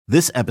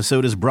This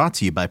episode is brought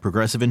to you by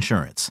Progressive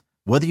Insurance.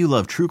 Whether you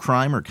love true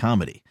crime or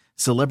comedy,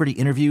 celebrity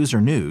interviews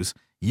or news,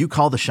 you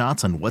call the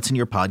shots on what's in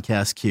your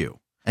podcast queue.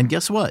 And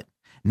guess what?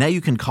 Now you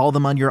can call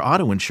them on your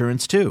auto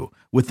insurance too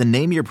with the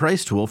Name Your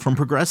Price tool from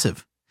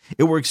Progressive.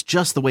 It works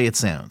just the way it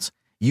sounds.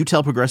 You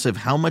tell Progressive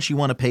how much you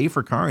want to pay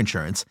for car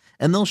insurance,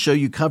 and they'll show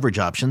you coverage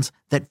options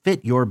that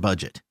fit your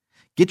budget.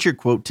 Get your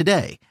quote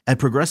today at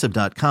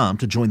Progressive.com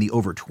to join the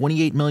over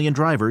 28 million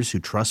drivers who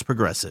trust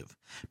Progressive.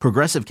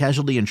 Progressive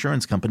Casualty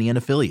Insurance Company and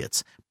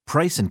Affiliates.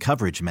 Price and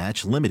coverage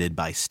match limited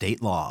by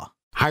state law.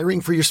 Hiring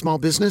for your small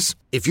business?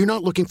 If you're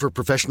not looking for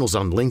professionals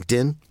on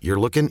LinkedIn, you're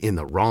looking in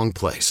the wrong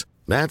place.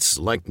 That's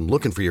like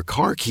looking for your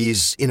car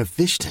keys in a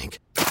fish tank.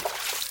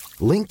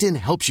 LinkedIn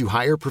helps you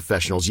hire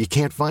professionals you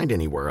can't find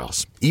anywhere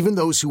else, even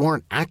those who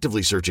aren't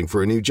actively searching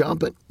for a new job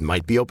but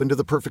might be open to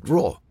the perfect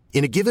role.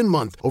 In a given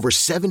month, over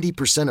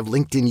 70% of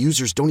LinkedIn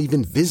users don't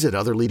even visit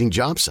other leading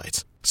job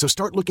sites. So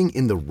start looking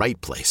in the right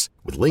place.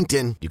 With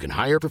LinkedIn, you can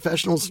hire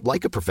professionals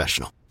like a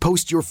professional.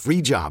 Post your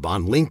free job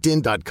on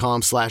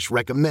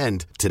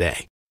linkedin.com/recommend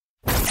today.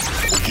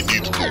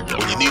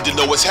 When you need to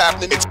know what's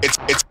happening,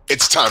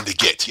 it's time to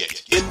get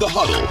in the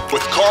huddle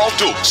with Carl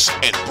Dukes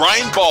and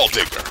Brian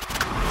Baldinger.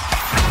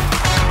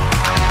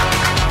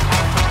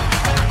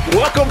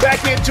 Welcome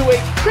back into a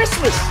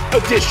Christmas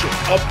edition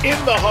of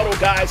In the Huddle,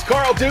 guys.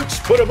 Carl Dukes,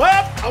 put him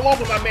up, along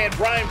with my man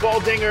Brian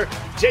Baldinger,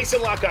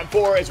 Jason Lockhart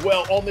as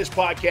well on this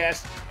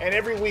podcast. And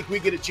every week we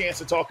get a chance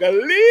to talk a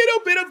little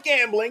bit of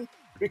gambling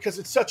because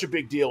it's such a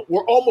big deal.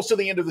 We're almost to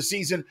the end of the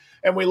season,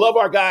 and we love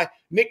our guy,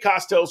 Nick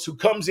Kostos, who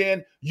comes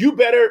in. You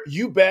better,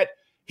 you bet.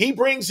 He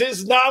brings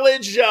his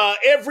knowledge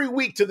every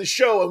week to the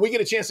show, and we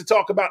get a chance to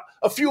talk about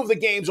a few of the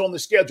games on the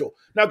schedule.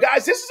 Now,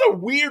 guys, this is a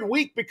weird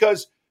week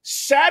because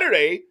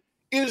Saturday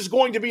is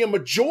going to be a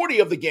majority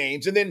of the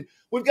games. And then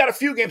we've got a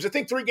few games, I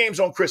think 3 games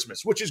on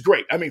Christmas, which is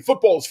great. I mean,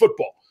 football is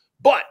football.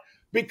 But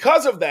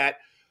because of that,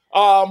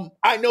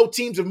 I know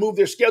teams have moved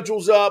their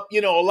schedules up. You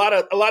know, a lot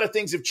of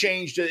things have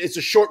changed. It's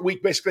a short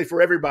week basically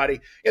for everybody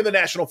in the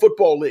National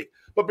Football League.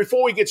 But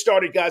before we get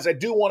started, guys, I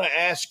do want to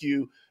ask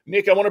you,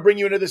 Nick, I want to bring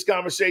you into this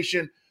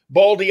conversation.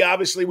 Baldy,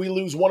 obviously, we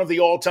lose one of the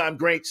all-time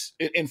greats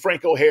in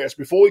Franco Harris.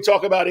 Before we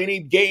talk about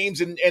any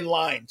games and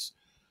lines,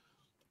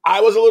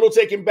 I was a little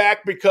taken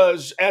back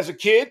because as a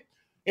kid,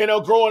 you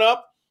know, growing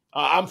up,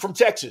 I'm from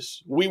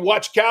Texas. We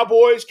watched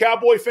Cowboys.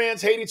 Cowboy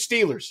fans hated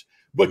Steelers,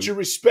 but you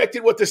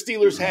respected what the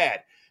Steelers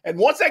had. And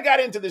once I got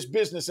into this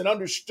business and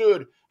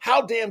understood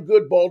how damn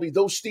good, Baldy,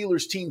 those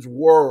Steelers teams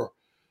were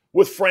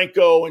with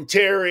Franco and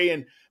Terry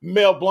and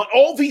Mel Blount,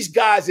 all these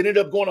guys that ended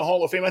up going to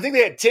Hall of Fame. I think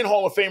they had 10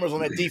 Hall of Famers on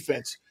that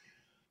defense.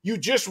 You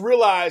just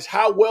realize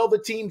how well the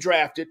team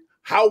drafted,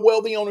 how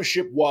well the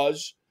ownership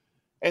was.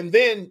 And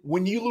then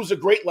when you lose a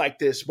great like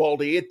this,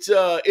 Baldy,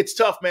 it's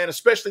tough, man,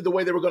 especially the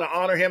way they were going to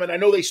honor him. And I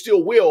know they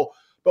still will,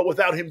 but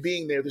without him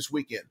being there this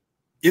weekend.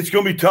 It's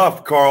going to be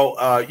tough, Carl.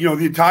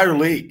 The entire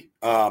league,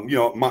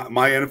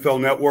 my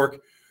NFL network,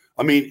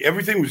 I mean,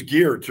 everything was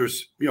geared to,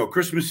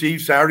 Christmas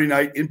Eve, Saturday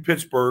night in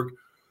Pittsburgh,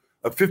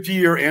 a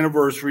 50-year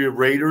anniversary of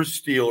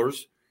Raiders,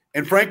 Steelers.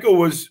 And Franco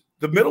was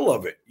the middle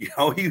of it.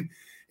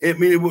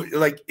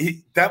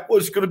 That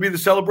was going to be the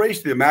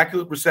celebration, the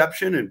immaculate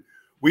reception. And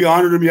we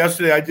honored him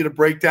yesterday. I did a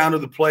breakdown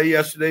of the play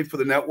yesterday for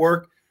the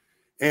network.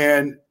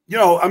 And,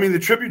 the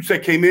tributes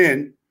that came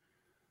in,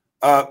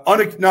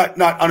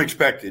 not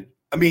unexpected.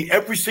 I mean,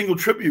 every single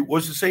tribute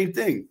was the same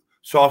thing.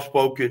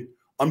 Soft-spoken,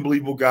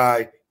 unbelievable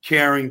guy,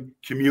 caring,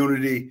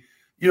 community.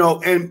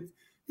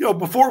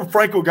 Before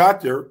Franco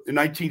got there in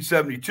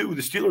 1972,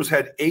 the Steelers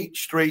had 8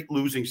 straight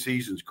losing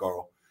seasons,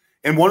 Carl.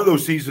 And one of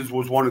those seasons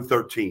was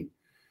 1-13.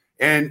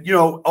 And,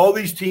 all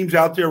these teams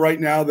out there right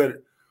now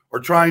that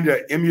are trying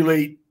to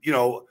emulate,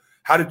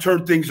 how to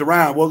turn things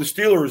around. Well, the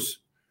Steelers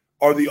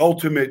are the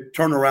ultimate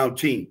turnaround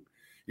team,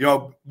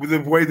 with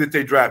the way that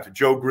they drafted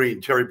Joe Green,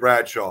 Terry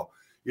Bradshaw,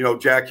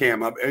 Jack Ham.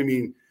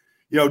 Donnie,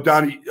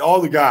 all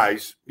the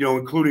guys,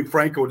 including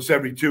Franco in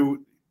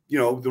 72,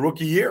 the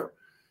rookie year.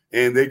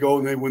 And they go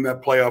and they win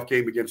that playoff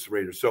game against the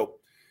Raiders. So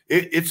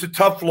it's a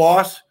tough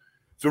loss.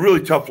 It's a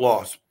really tough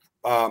loss.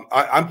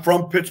 I'm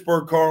from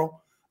Pittsburgh,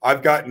 Carl.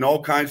 I've gotten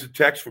all kinds of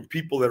texts from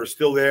people that are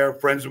still there,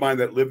 friends of mine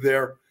that live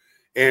there.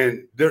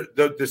 And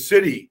the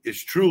city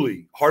is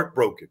truly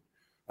heartbroken.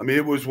 I mean,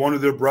 it was one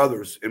of their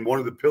brothers and one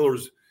of the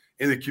pillars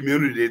in the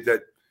community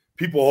that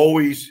people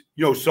always,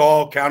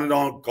 saw, counted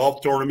on,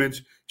 golf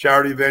tournaments,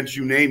 charity events,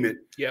 you name it.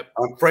 Yep.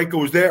 Franco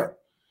was there.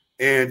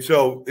 And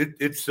so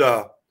it's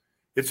a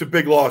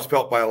big loss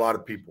felt by a lot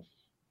of people.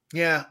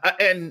 Yeah,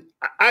 and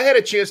I had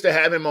a chance to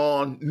have him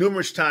on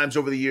numerous times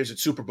over the years at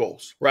Super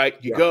Bowls, right?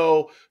 You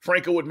go,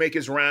 Franco would make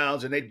his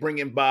rounds, and they'd bring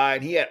him by,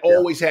 and he had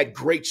always had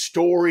great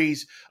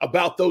stories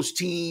about those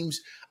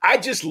teams. I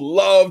just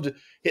loved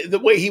the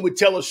way he would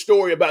tell a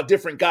story about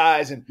different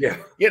guys. And,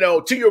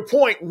 to your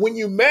point, when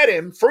you met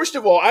him, first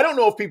of all, I don't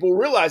know if people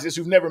realize this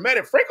who've never met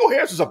him. Franco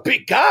Harris was a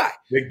big guy.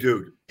 Big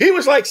dude. He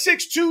was like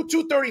 6'2",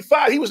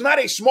 235. He was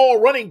not a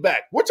small running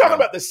back. We're talking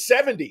about the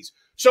 70s.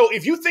 So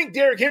if you think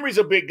Derrick Henry's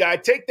a big guy,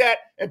 take that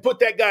and put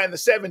that guy in the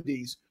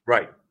 70s.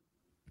 Right.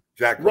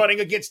 Exactly. running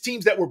against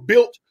teams that were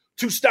built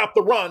to stop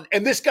the run.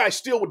 And this guy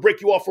still would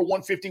break you off for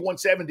 150,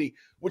 170,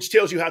 which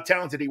tells you how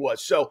talented he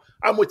was. So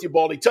I'm with you,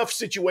 Baldy. Tough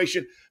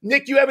situation.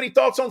 Nick, you have any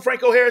thoughts on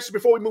Franco Harris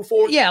before we move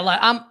forward? Yeah,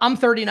 I'm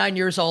 39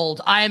 years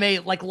old. I am a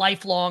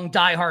lifelong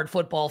diehard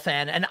football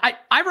fan. And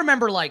I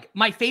remember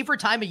my favorite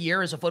time of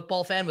year as a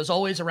football fan was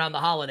always around the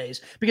holidays,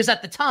 because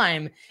at the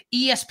time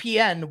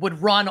ESPN would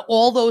run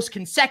all those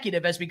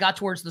consecutive as we got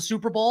towards the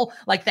Super Bowl,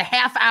 the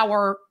half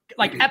hour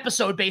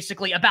episode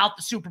basically about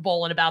the Super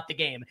Bowl and about the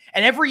game.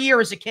 And every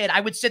year as a kid, I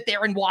would sit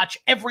there and watch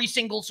every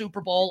single Super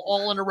Bowl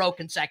all in a row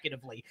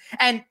consecutively.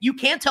 And you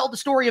can't tell the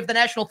story of the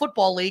National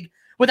Football League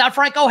without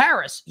Franco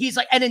Harris. He's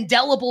an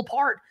indelible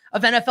part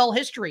of NFL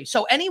history.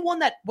 So anyone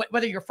that,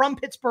 whether you're from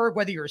Pittsburgh,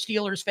 whether you're a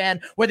Steelers fan,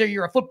 whether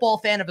you're a football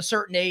fan of a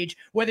certain age,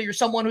 whether you're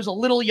someone who's a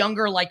little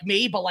younger like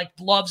me, but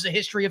loves the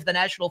history of the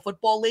National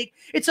Football League,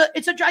 it's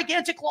a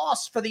gigantic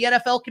loss for the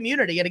NFL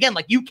community. And again,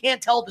 you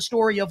can't tell the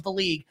story of the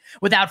league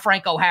without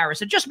Franco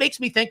Harris. It just makes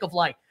me think of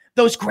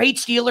those great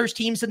Steelers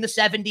teams in the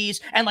 70s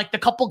and the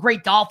couple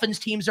great Dolphins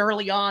teams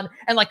early on.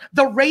 And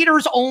the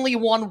Raiders only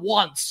won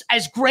once,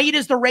 as great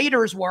as the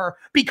Raiders were,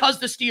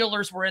 because the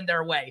Steelers were in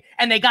their way.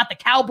 And they got the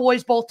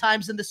Cowboys both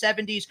times in the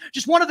 70s.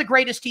 Just one of the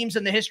greatest teams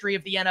in the history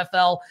of the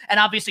NFL. And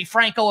obviously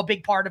Franco, a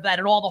big part of that,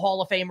 and all the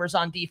Hall of Famers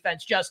on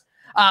defense. Just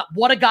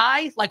what a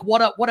guy,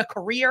 what a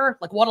career,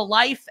 what a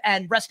life,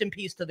 and rest in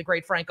peace to the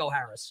great Franco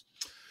Harris.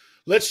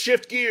 Let's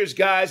shift gears,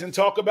 guys, and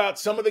talk about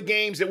some of the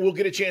games that we'll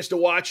get a chance to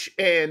watch.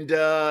 And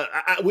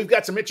we've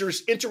got some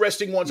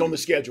interesting ones on the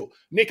schedule.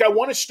 Nick, I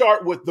want to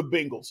start with the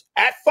Bengals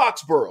at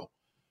Foxborough.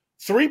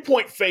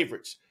 3-point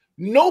favorites.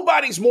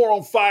 Nobody's more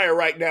on fire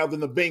right now than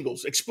the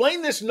Bengals.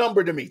 Explain this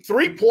number to me.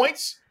 3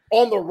 points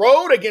on the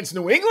road against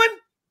New England?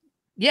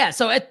 Yeah,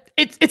 so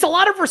it's a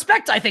lot of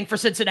respect, I think, for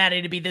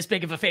Cincinnati to be this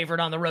big of a favorite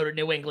on the road at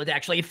New England,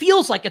 actually. It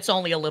feels like it's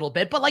only a little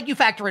bit, but you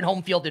factor in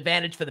home field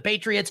advantage for the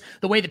Patriots,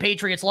 the way the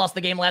Patriots lost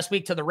the game last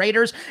week to the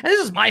Raiders. And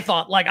this is my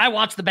thought. I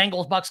watched the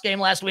Bengals-Bucks game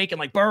last week,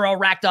 and Burrow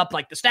racked up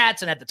the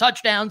stats and had the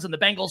touchdowns, and the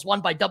Bengals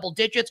won by double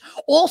digits.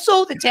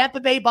 Also, the Tampa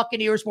Bay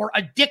Buccaneers were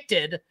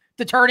addicted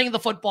to turning the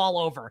football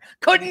over.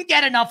 Couldn't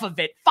get enough of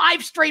it.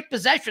 5 straight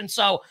possessions,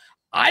 so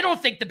I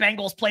don't think the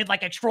Bengals played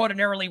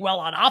extraordinarily well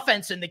on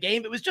offense in the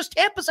game. It was just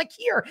Tampa's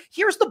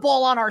here's the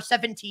ball on our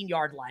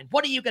 17-yard line.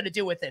 What are you going to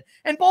do with it?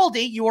 And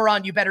Baldy, you were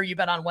on You Better You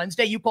Bet on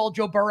Wednesday. You called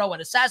Joe Burrow an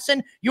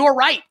assassin. You're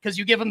right, because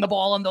you give him the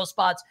ball in those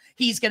spots,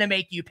 he's going to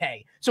make you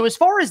pay. So as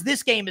far as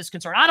this game is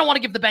concerned, I don't want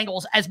to give the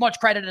Bengals as much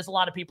credit as a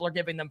lot of people are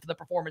giving them for the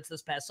performance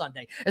this past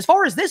Sunday. As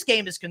far as this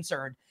game is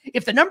concerned,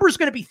 if the number is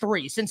going to be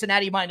 3,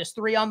 Cincinnati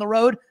 -3 on the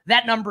road,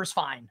 that number is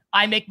fine.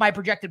 I make my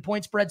projected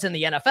point spreads in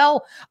the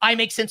NFL. I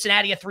make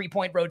Cincinnati a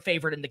 3-point road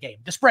favorite in the game.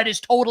 The spread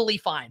is totally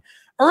fine.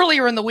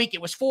 Earlier in the week,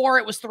 it was 4,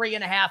 it was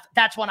 3.5.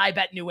 That's when I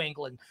bet New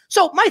England.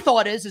 So my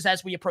thought is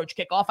as we approach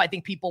kickoff, I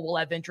think people will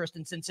have interest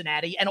in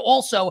Cincinnati and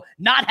also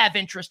not have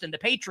interest in the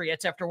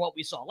Patriots after what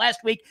we saw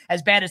last week,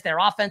 as bad as their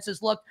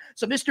offenses looked.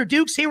 So Mr.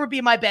 Dukes, here would be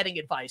my betting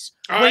advice.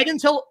 Wait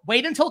until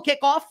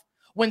kickoff.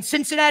 When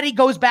Cincinnati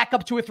goes back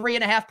up to a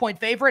 3.5-point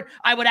favorite,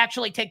 I would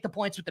actually take the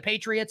points with the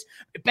Patriots.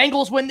 If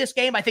Bengals win this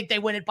game, I think they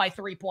win it by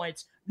 3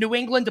 points. New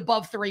England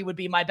above 3 would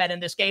be my bet in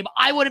this game.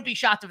 I wouldn't be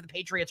shocked if the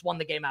Patriots won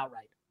the game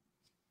outright.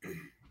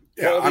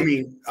 Yeah,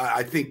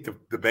 I think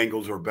the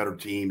Bengals are a better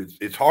team.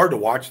 It's hard to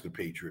watch the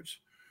Patriots,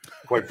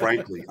 quite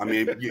frankly.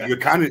 You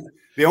kind of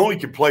 – they only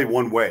can play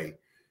one way.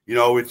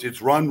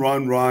 It's run,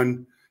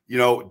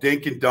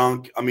 dink and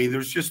dunk.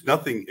 There's just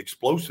nothing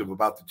explosive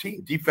about the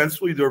team.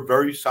 Defensively, they're a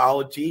very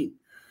solid team.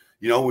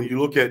 When you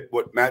look at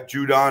what Matt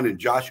Judon and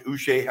Josh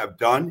Uche have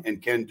done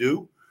and can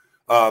do,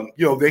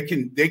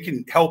 they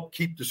can help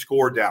keep the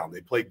score down.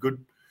 They play good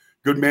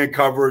man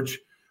coverage.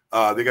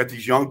 They got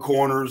these young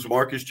corners,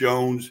 Marcus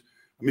Jones.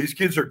 These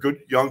kids are good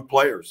young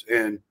players,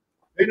 and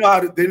they know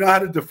how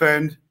to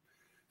defend.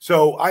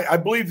 So I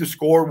believe the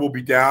score will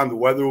be down. The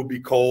weather will be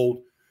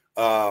cold.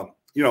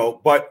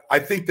 But I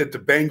think that the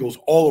Bengals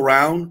all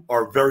around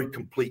are a very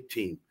complete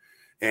team.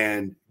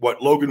 And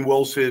what Logan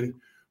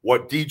Wilson,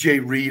 what DJ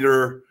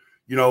Reader,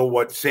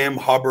 what Sam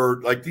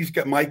Hubbard, these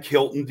guys, Mike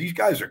Hilton, these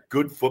guys are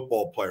good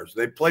football players.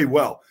 They play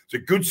well. It's a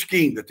good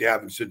scheme that they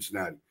have in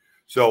Cincinnati.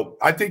 So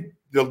I think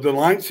the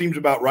line seems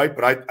about right,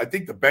 but I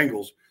think the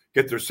Bengals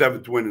get their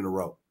 7th win in a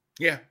row.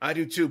 Yeah, I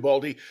do too,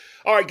 Baldy.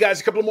 All right, guys,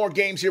 a couple more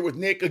games here with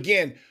Nick.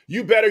 Again,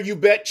 You Better You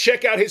Bet.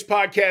 Check out his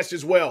podcast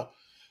as well.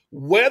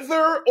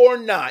 Whether or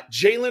not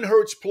Jalen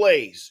Hurts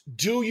plays,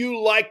 do you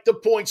like the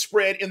point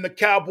spread in the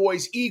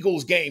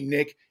Cowboys-Eagles game,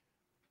 Nick?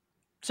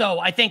 So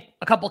I think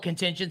a couple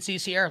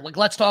contingencies here.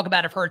 Let's talk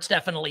about if Hurts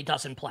definitely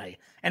doesn't play,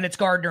 and it's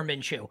Gardner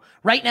Minshew.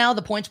 Right now,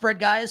 the point spread,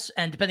 guys,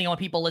 and depending on when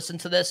people listen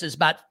to this, is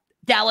about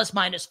Dallas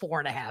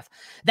 -4.5.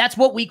 That's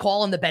what we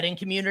call in the betting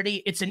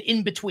community. It's an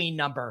in-between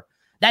number.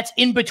 That's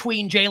in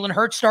between Jalen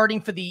Hurts starting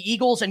for the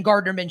Eagles and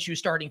Gardner Minshew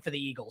starting for the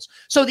Eagles.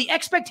 So the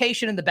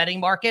expectation in the betting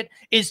market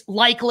is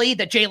likely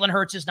that Jalen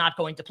Hurts is not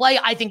going to play.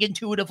 I think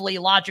intuitively,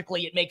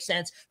 logically, it makes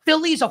sense.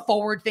 Philly's a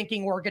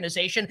forward-thinking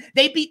organization.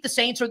 They beat the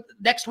Saints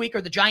next week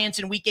or the Giants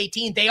in Week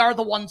 18. They are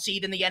the 1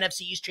 seed in the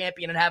NFC East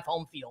champion and have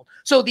home field.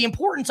 So the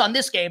importance on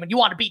this game, and you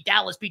want to beat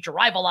Dallas, beat your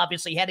rival,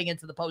 obviously, heading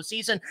into the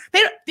postseason.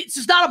 This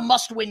is not a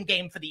must-win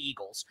game for the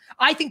Eagles.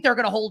 I think they're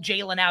going to hold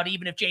Jalen out,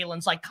 even if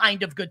Jalen's like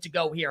kind of good to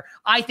go here.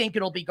 I think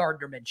it'll be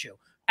Gardner Minshew.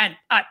 And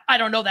I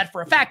don't know that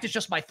for a fact. It's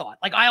just my thought.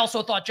 Like, I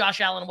also thought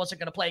Josh Allen wasn't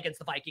going to play against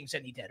the Vikings,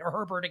 and he did, or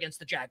Herbert against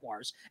the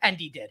Jaguars, and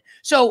he did.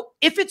 So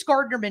if it's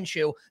Gardner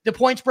Minshew, the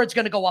point spread's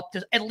going to go up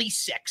to at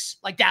least 6,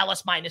 like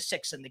Dallas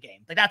 -6 in the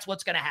game. Like, that's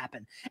what's going to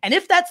happen. And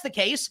if that's the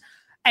case,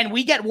 and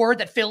we get word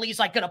that Philly's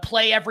like going to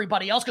play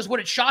everybody else, because would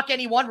it shock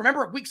anyone?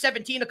 Remember Week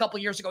 17 a couple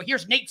years ago,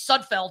 here's Nate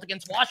Sudfeld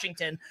against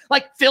Washington.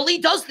 Like, Philly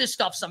does this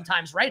stuff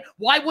sometimes, right?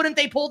 Why wouldn't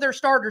they pull their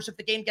starters if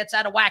the game gets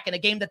out of whack in a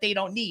game that they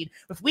don't need?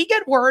 If we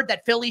get word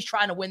that Philly's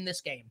trying to win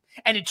this game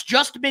and it's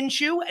just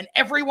Minshew and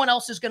everyone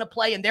else is going to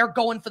play and they're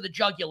going for the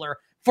jugular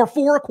for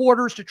 4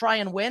 quarters to try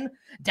and win,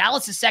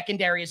 Dallas's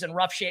secondary is in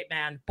rough shape,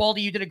 man.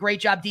 Baldy, you did a great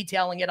job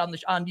detailing it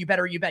on You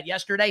Better You Bet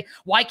yesterday.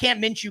 Why can't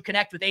Minshew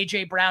connect with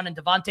A.J. Brown and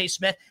Devontae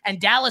Smith?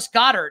 And Dallas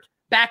Goedert,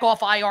 back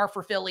off IR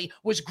for Philly,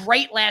 was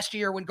great last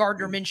year when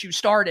Gardner Minshew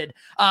started.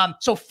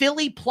 So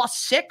Philly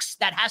 +6,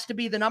 that has to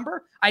be the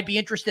number. I'd be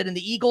interested in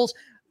the Eagles.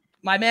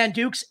 My man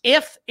Dukes,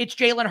 if it's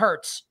Jalen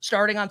Hurts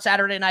starting on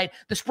Saturday night,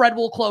 the spread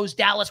will close.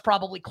 Dallas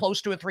probably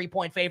close to a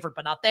 3-point favorite,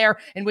 but not there,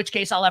 in which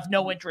case I'll have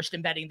no interest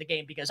in betting the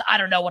game because I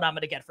don't know what I'm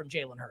going to get from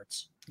Jalen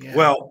Hurts. Yeah.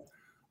 Well,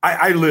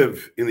 I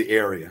live in the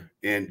area,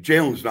 and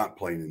Jalen's not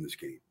playing in this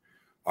game.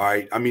 All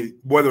right. I mean,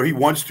 whether he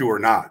wants to or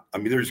not, I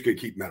mean, they're just going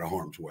to keep him out of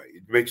harm's way.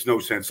 It makes no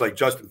sense. Like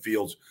Justin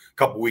Fields a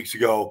couple weeks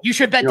ago. You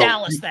should bet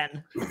Dallas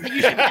then.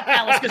 You should bet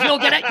Dallas because you'll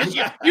get it.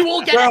 You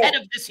will get ahead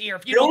of this year.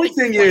 If you the only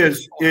thing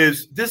is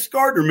this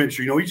Gardner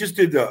Minshew. He just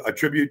did a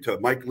tribute to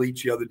Mike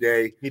Leach the other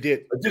day. He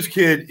did. But this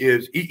kid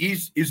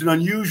he's an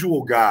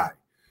unusual guy,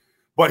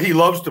 but he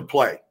loves to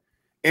play.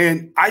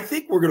 And I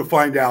think we're going to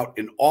find out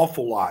an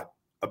awful lot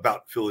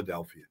about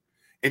Philadelphia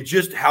and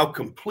just how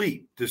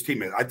complete this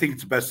team is. I think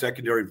it's the best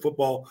secondary in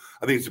football.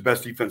 I think it's the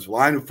best defensive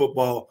line in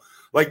football,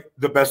 like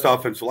the best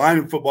offensive line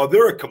in football.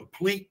 They're a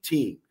complete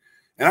team.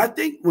 And I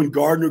think when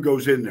Gardner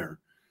goes in there,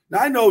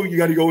 now I know you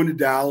got to go into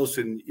Dallas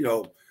and,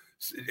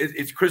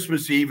 it's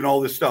Christmas Eve and all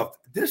this stuff.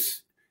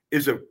 This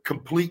is a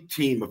complete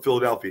team of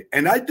Philadelphia.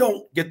 And I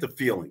don't get the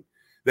feeling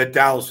that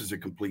Dallas is a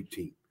complete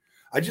team.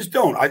 I just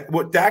don't.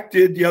 What Dak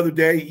did the other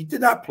day, he did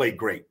not play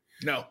great.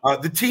 No.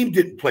 The team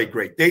didn't play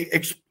great.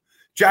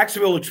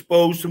 Jacksonville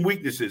exposed some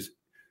weaknesses,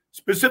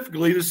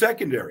 specifically the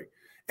secondary.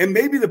 And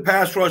maybe the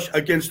pass rush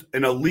against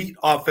an elite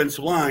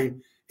offensive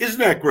line isn't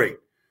that great.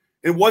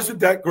 It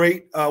wasn't that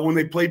great when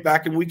they played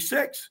back in Week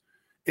 6.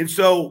 And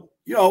so,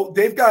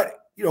 they've got,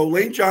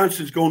 Lane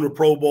Johnson's going to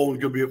Pro Bowl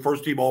and going to be a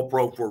first-team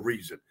All-Pro for a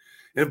reason.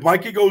 And if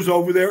Micah goes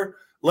over there,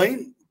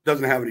 Lane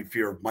doesn't have any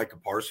fear of Micah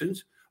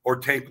Parsons or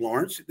Tank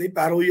Lawrence. They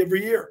battle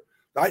every year.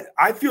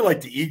 I feel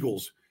like the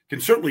Eagles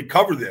can certainly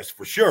cover this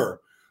for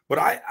sure. But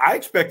I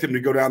expect them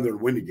to go down there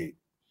and win the game.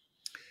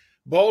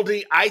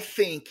 Baldy, I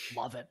think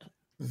love it.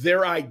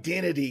 Their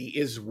identity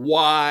is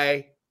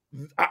why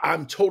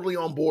I'm totally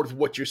on board with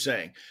what you're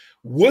saying.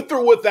 With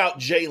or without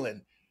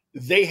Jalen,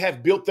 they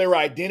have built their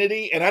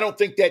identity, and I don't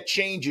think that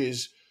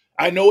changes.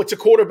 I know it's a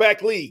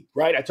quarterback league,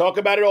 right? I talk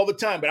about it all the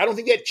time, but I don't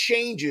think that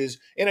changes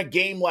in a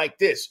game like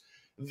this.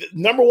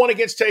 Number one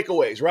against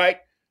takeaways, right?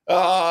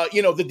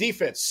 The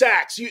defense,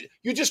 sacks.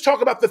 You just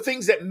talk about the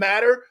things that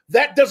matter.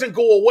 That doesn't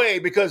go away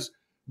because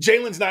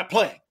Jalen's not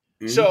playing.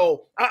 Mm-hmm.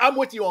 So I'm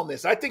with you on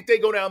this. I think they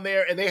go down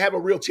there and they have a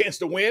real chance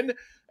to win.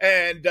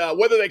 And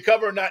whether they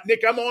cover or not,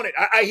 Nick, I'm on it.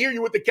 I hear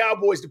you with the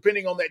Cowboys,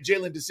 depending on that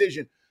Jalen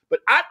decision. But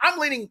I'm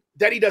leaning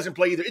that he doesn't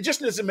play either. It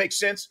just doesn't make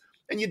sense.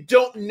 And you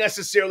don't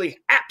necessally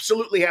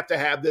absolutely have to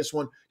have this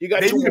one. You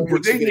got they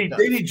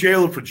need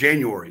Jalen for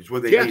January is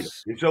what they need him.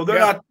 And so they're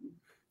not,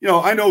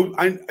 I know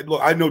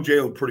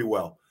Jalen pretty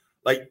well.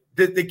 Like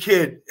the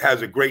kid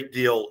has a great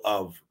deal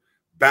of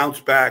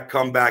bounce back,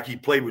 come back. He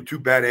played with 2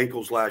 bad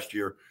ankles last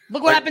year.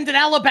 Look what happened in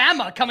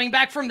Alabama coming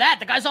back from that.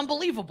 The guy's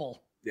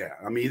unbelievable. Yeah,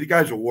 I mean, the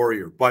guy's a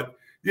warrior. But,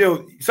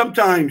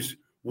 sometimes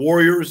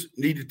warriors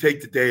need to take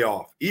the day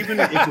off.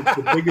 Even if it's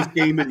the biggest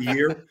game of the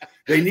year,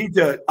 they need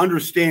to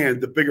understand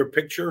the bigger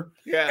picture.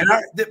 Yeah. And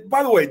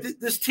by the way,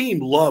 this team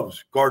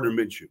loves Gardner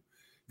Minshew.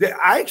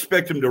 I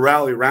expect him to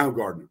rally around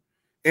Gardner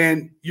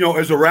and,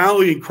 as a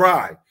rallying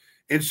cry.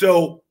 And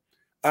so,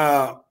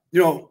 you're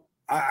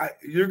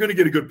going to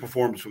get a good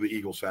performance from the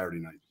Eagles Saturday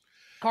night.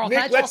 Carl, Nick,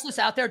 can I toss this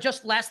out there?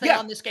 Just last thing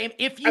on this game.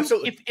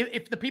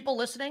 If the people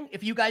listening,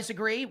 if you guys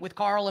agree with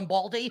Carl and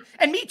Baldy,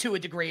 and me to a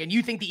degree, and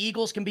you think the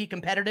Eagles can be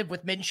competitive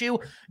with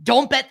Minshew,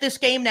 don't bet this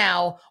game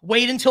now.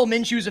 Wait until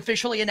Minshew's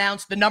officially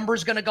announced. The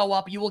number's going to go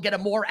up. You will get a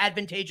more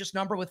advantageous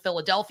number with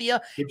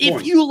Philadelphia.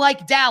 If you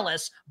like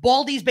Dallas,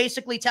 Baldy's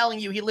basically telling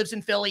you he lives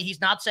in Philly.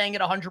 He's not saying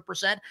it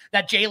 100%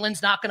 that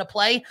Jalen's not going to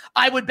play.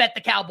 I would bet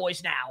the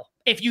Cowboys now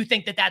if you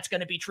think that that's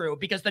going to be true,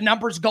 because the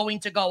number's going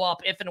to go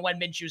up if and when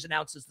Minshew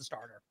announces the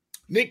starter.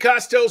 Nick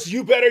Kostos,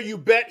 you better, you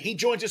bet. He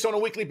joins us on a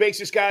weekly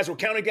basis, guys. We're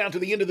counting down to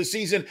the end of the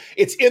season.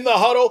 It's In the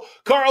Huddle.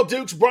 Carl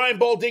Dukes, Brian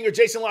Baldinger,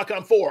 Jason Lock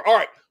on 4. All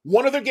right,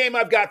 one other game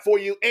I've got for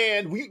you,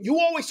 and you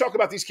always talk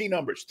about these key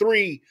numbers,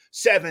 3,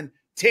 7,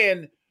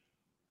 10.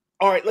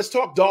 All right, let's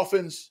talk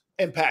Dolphins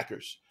and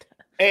Packers.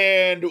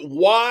 And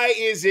why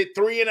is it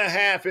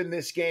 3.5 in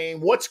this game?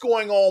 What's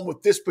going on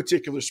with this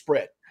particular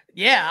spread?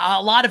 Yeah,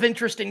 a lot of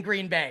interest in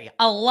Green Bay.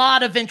 A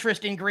lot of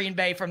interest in Green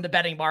Bay from the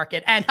betting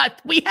market. And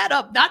we had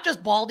not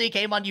just Baldy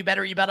came on You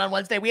Better You Bet on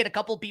Wednesday. We had a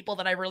couple of people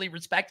that I really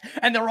respect,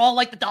 and they're all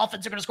like, the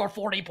Dolphins are going to score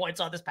 40 points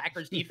on this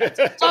Packers defense.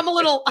 So I'm a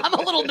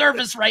little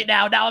nervous right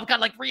now. Now I'm kind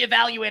of like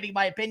reevaluating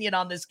my opinion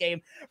on this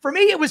game. For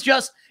me, it was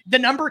just the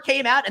number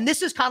came out, and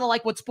this is kind of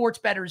like what sports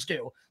bettors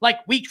do. Like,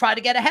 we try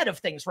to get ahead of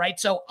things, right?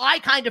 So I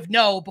kind of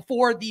know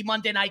before the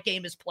Monday night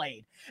game is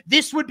played,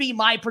 this would be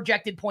my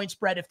projected point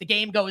spread if the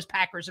game goes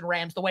Packers and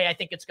Rams the way I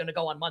think it's going to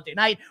go on Monday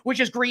night, which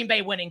is Green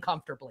Bay winning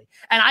comfortably.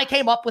 And I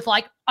came up with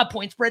like a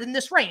point spread in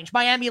this range.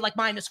 Miami, like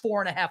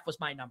 -4.5 was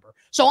my number.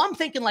 So I'm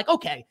thinking like,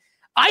 okay,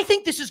 I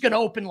think this is going to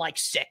open like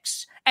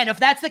 6. And if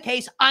that's the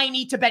case, I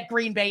need to bet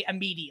Green Bay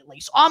immediately.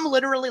 So I'm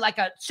literally like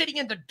sitting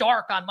in the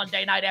dark on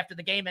Monday night after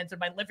the game ends in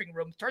my living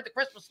room, turn the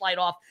Christmas light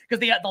off because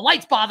the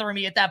light's bothering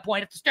me at that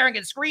point after staring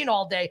at the screen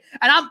all day.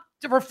 And I'm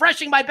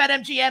refreshing my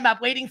BetMGM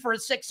app, waiting for a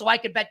 6 so I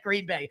could bet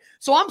Green Bay.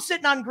 So I'm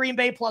sitting on Green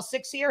Bay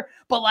 +6 here,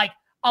 but like,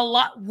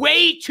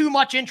 way too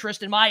much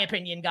interest, in my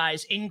opinion,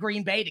 guys, in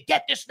Green Bay to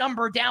get this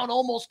number down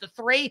almost to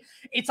 3.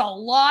 It's a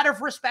lot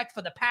of respect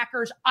for the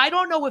Packers. I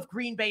don't know if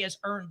Green Bay has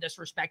earned this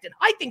respect, and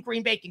I think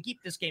Green Bay can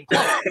keep this game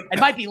close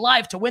and might be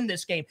live to win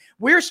this game.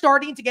 We're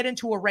starting to get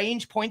into a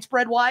range point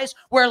spread wise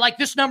where like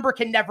this number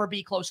can never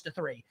be close to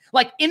 3.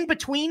 Like in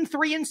between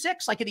 3 and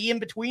 6, like in the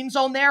in-between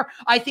zone there,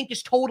 I think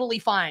is totally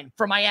fine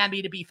for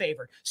Miami to be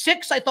favored.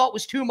 6 I thought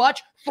was too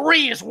much.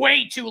 3 is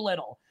way too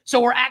little. So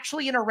we're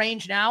actually in a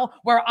range now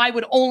where I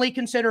would only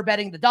consider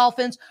betting the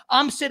Dolphins.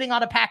 I'm sitting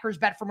on a Packers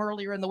bet from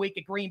earlier in the week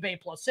at Green Bay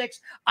 +6.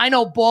 I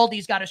know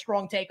Baldy's got a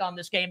strong take on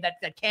this game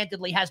that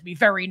candidly has me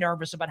very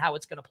nervous about how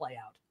it's going to play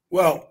out.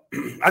 Well,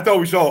 I thought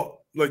we saw,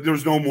 like, there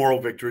was no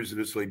moral victories in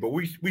this league, but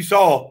we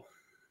saw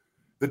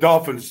the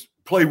Dolphins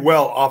play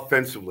well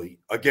offensively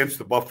against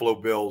the Buffalo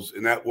Bills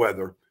in that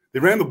weather. They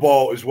ran the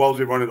ball as well as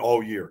they run it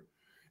all year.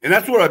 And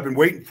that's what I've been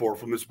waiting for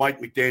from this Mike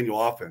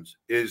McDaniel offense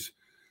is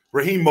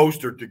Raheem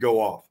Mostert to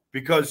go off,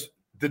 because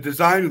the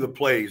design of the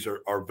plays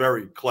are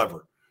very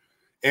clever.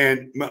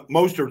 And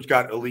Mostert's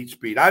got elite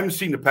speed. I haven't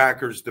seen the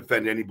Packers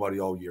defend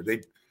anybody all year.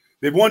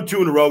 They've won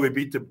 2 in a row. They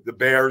beat the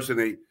Bears, and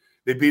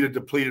they beat a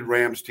depleted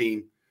Rams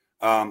team.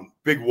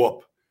 Big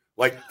whoop.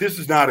 Like, this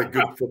is not a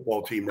good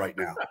football team right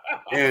now.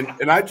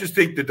 And I just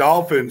think the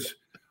Dolphins,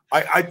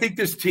 I think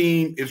this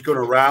team is going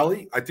to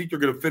rally. I think they're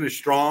going to finish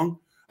strong.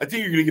 I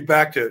think you're going to get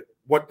back to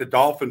what the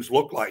Dolphins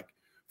look like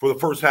for the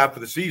first half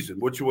of the season,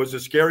 which was a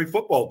scary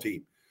football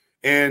team.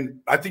 And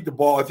I think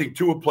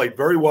Tua played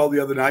very well the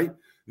other night.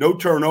 No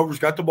turnovers,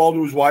 got the ball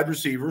to his wide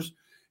receivers.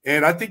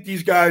 And I think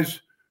these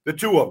guys, the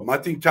 2 of them, I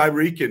think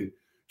Tyreek and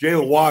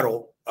Jalen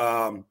Waddle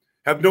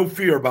have no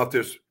fear about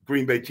this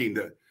Green Bay team.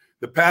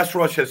 The pass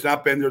rush has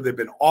not been there. They've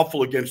been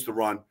awful against the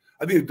run.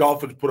 I think the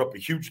Dolphins put up a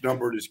huge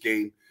number in this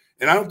game.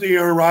 And I don't think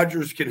Aaron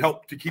Rodgers can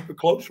help to keep it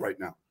close right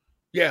now.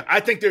 Yeah, I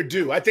think they're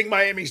due. I think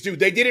Miami's due.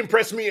 They did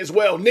impress me as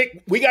well.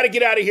 Nick, we got to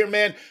get out of here,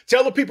 man.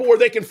 Tell the people where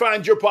they can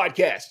find your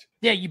podcast.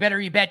 Yeah, You Better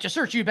You Bet. Just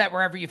search You Bet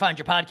wherever you find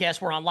your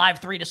podcast. We're on live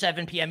 3 to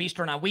 7 p.m.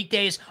 Eastern on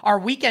weekdays. Our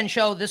weekend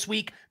show this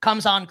week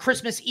comes on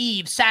Christmas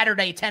Eve,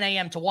 Saturday, 10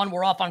 a.m. to 1.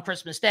 We're off on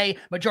Christmas Day.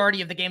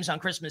 Majority of the games on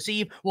Christmas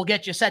Eve. We'll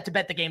get you set to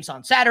bet the games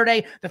on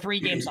Saturday, the 3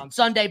 games on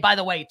Sunday. By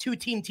the way,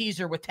 2-team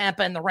teaser with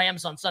Tampa and the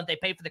Rams on Sunday.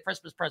 Pay for the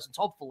Christmas presents,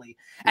 hopefully.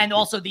 And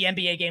also the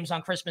NBA games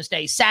on Christmas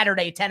Day,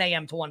 Saturday, 10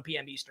 a.m. to 1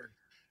 p.m. Eastern.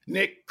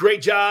 Nick,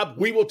 great job.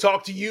 We will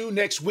talk to you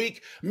next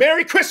week.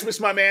 Merry Christmas,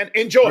 my man.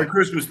 Enjoy. Merry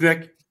Christmas,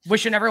 Nick.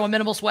 Wishing everyone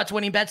Minimal Sweats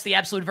winning bets the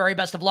absolute very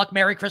best of luck.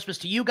 Merry Christmas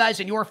to you guys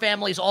and your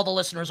families, all the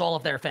listeners, all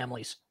of their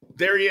families.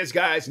 There he is,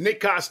 guys.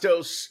 Nick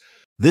Kostos.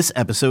 This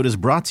episode is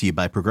brought to you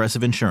by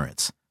Progressive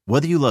Insurance.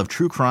 Whether you love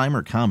true crime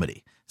or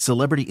comedy,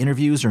 celebrity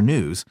interviews or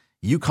news,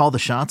 you call the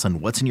shots on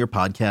what's in your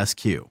podcast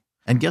queue.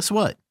 And guess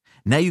what?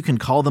 Now you can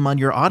call them on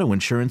your auto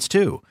insurance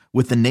too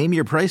with the Name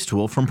Your Price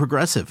tool from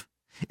Progressive.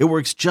 It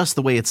works just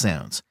the way it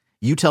sounds.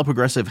 You tell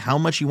Progressive how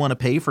much you want to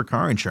pay for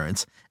car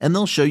insurance, and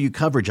they'll show you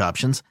coverage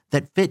options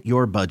that fit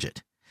your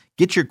budget.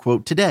 Get your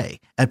quote today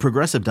at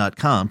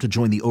Progressive.com to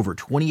join the over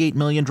 28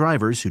 million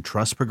drivers who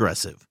trust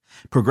Progressive.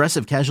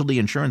 Progressive Casualty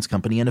Insurance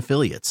Company and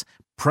Affiliates.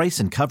 Price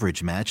and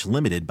coverage match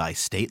limited by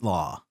state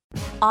law.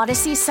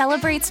 Odyssey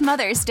celebrates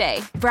Mother's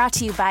Day, brought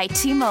to you by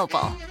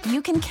T-Mobile.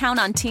 You can count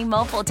on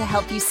T-Mobile to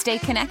help you stay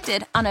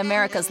connected on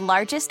America's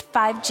largest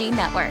 5G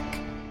network.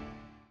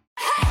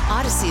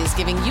 Odyssey is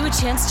giving you a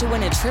chance to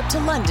win a trip to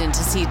London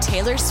to see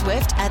Taylor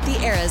Swift at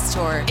the Eras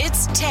Tour.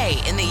 It's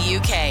Tay in the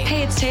UK.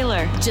 Hey, it's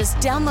Taylor. Just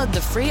download the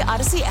free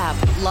Odyssey app,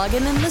 log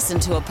in and listen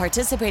to a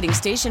participating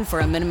station for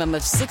a minimum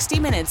of 60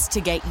 minutes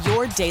to get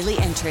your daily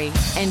entry.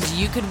 And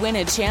you could win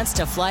a chance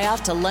to fly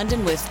off to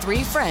London with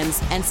 3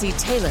 friends and see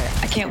Taylor.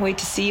 I can't wait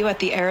to see you at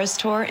the Eras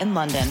Tour in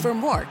London. For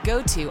more,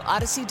 go to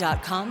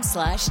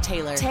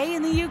odyssey.com/Taylor. Tay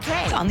in the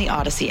UK. On the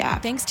Odyssey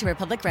app. Thanks to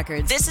Republic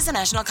Records. This is a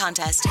national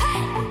contest.